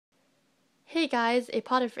Hey guys, a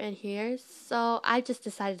Potter fan here. So I just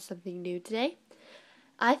decided something new today.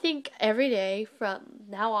 I think every day from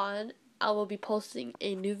now on I will be posting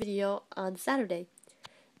a new video on Saturday.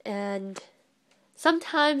 And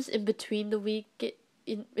sometimes in between the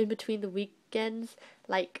weekends,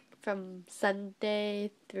 like from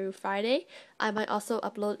Sunday through Friday, I might also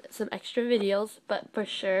upload some extra videos, but for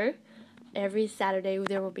sure every Saturday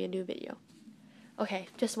there will be a new video. Okay,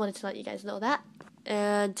 just wanted to let you guys know that.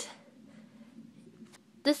 And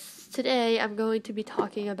today I'm going to be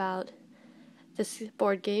talking about this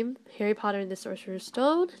board game, Harry Potter and the Sorcerer's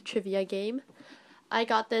Stone trivia game. I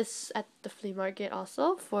got this at the flea market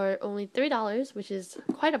also for only $3, which is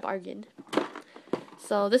quite a bargain.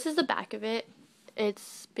 So this is the back of it.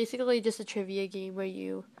 It's basically just a trivia game where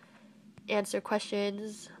you answer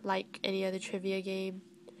questions like any other trivia game.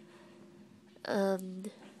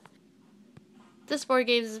 This board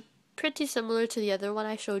game is pretty similar to the other one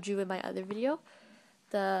I showed you in my other video.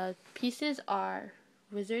 The pieces are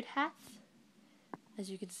wizard hats,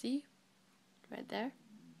 as you can see right there.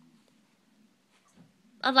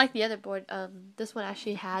 Unlike the other board, this one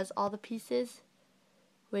actually has all the pieces,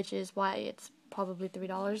 which is why it's probably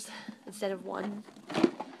 $3 instead of $1.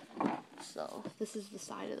 So this is the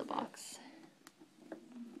side of the box.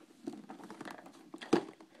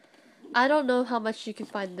 I don't know how much you can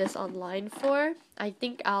find this online for. I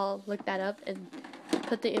think I'll look that up and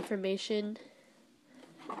put the information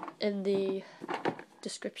in the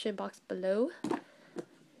description box below.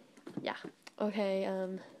 Yeah. Okay,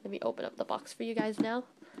 let me open up the box for you guys now.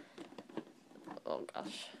 Oh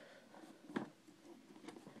gosh.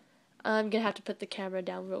 I'm gonna have to put the camera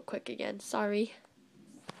down real quick again. Sorry.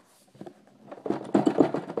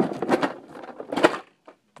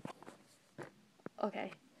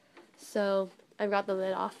 Okay. So, I've got the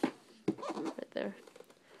lid off. Right there.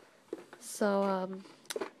 So,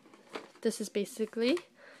 this is basically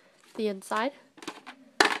the inside.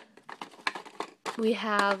 We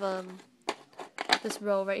have, this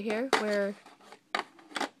row right here where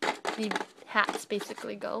the hats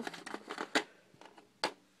basically go.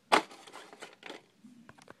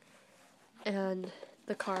 And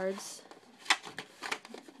the cards.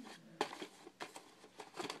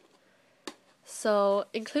 So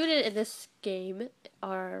included in this game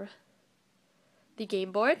are the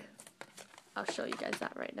game board. I'll show you guys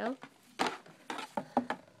that right now.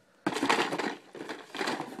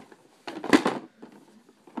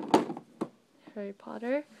 Harry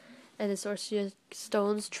Potter and the Sorcerer's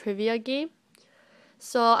Stones trivia game.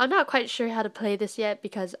 So I'm not quite sure how to play this yet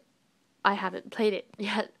because I haven't played it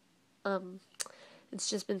yet. It's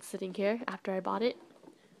just been sitting here after I bought it.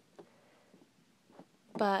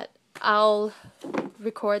 But I'll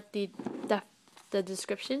record the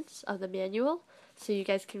descriptions of the manual so you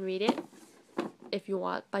guys can read it if you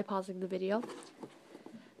want by pausing the video.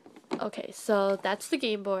 Okay, so that's the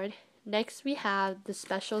game board. Next we have the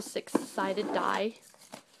special 6-sided die,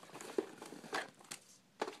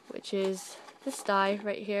 which is this die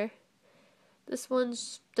right here. This one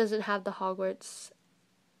doesn't have the Hogwarts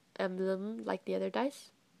emblem like the other dice,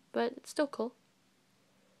 but it's still cool.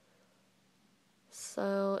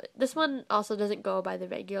 So this one also doesn't go by the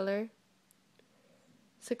regular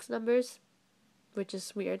 6 numbers, which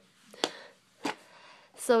is weird.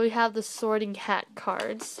 So we have the sorting hat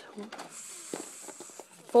cards,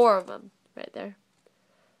 4 of them right there.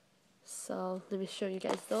 So let me show you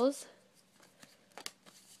guys those.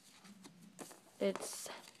 It's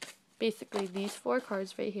basically these 4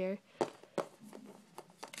 cards right here.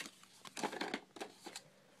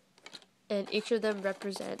 And each of them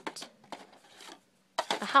represent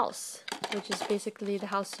a house, which is basically the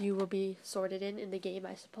house you will be sorted in the game,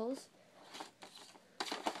 I suppose.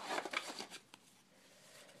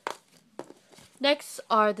 Next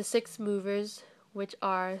are the 6 movers, which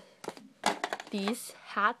are these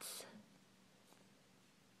hats.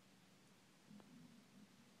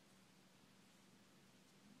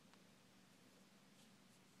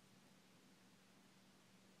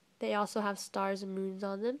 They also have stars and moons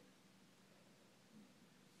on them.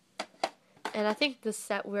 And I think the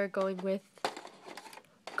set we're going with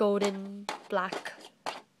golden black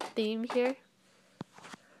theme here.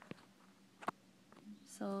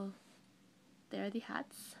 So there are the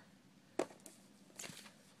hats.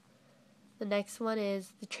 The next one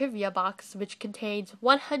is the trivia box, which contains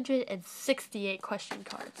 168 question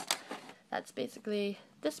cards. That's basically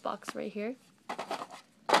this box right here.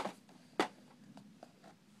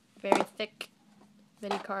 Very thick,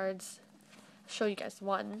 many cards. I'll show you guys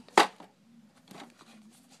one.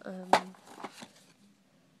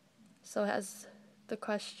 So it has the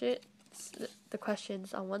questions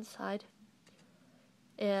on one side,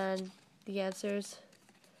 and the answers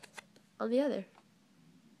on the other.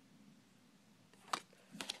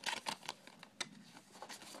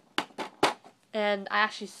 And I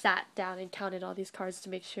actually sat down and counted all these cards to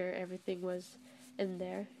make sure everything was in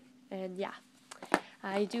there. And yeah,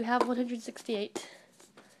 I do have 168.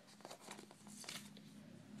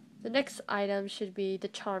 The next item should be the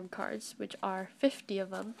charm cards, which are 50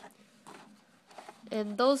 of them.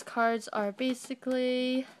 And those cards are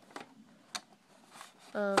basically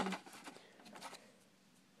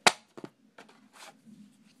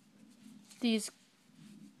these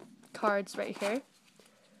cards right here.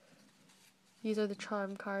 These are the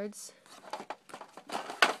charm cards.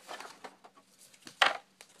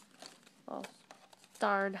 Oh,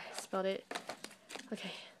 darn, I spelled it.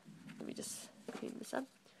 Okay, let me just clean this up.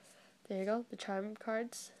 There you go, the charm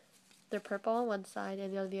cards. They're purple on one side,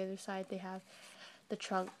 and on the other side they have the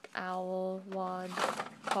trunk, owl, wand,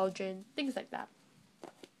 cauldron, things like that.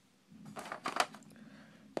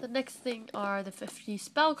 The next thing are the 50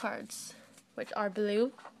 spell cards, which are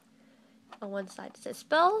blue. On one side it says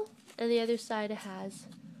spell, and the other side it has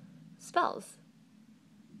spells.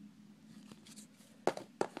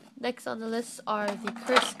 Next on the list are the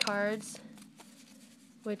curse cards,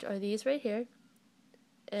 which are these right here,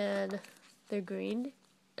 and they're green,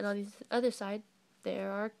 and on the other side there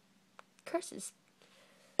are curses.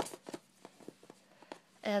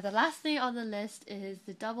 And the last thing on the list is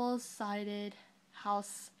the double-sided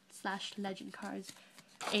house/legend cards.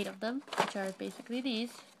 8 of them, which are basically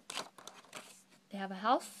these. They have a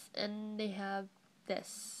house, and they have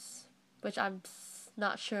this, which I'm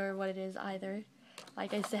not sure what it is either.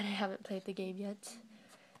 Like I said, I haven't played the game yet.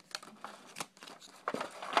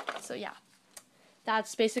 So yeah,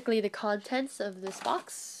 that's basically the contents of this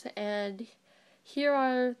box, and here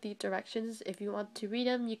are the directions. If you want to read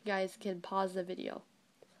them, you guys can pause the video.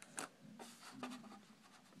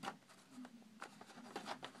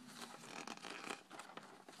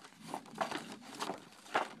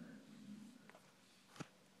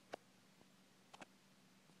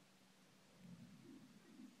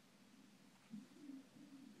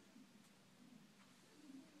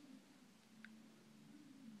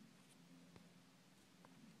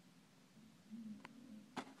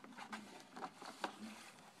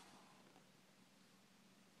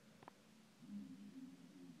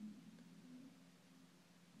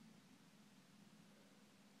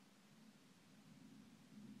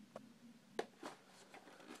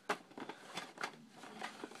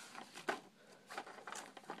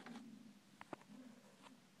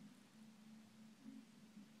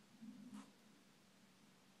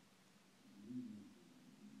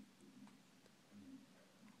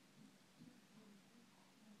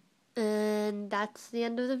 And that's the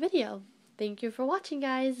end of the video. Thank you for watching,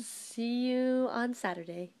 guys. See you on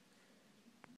Saturday.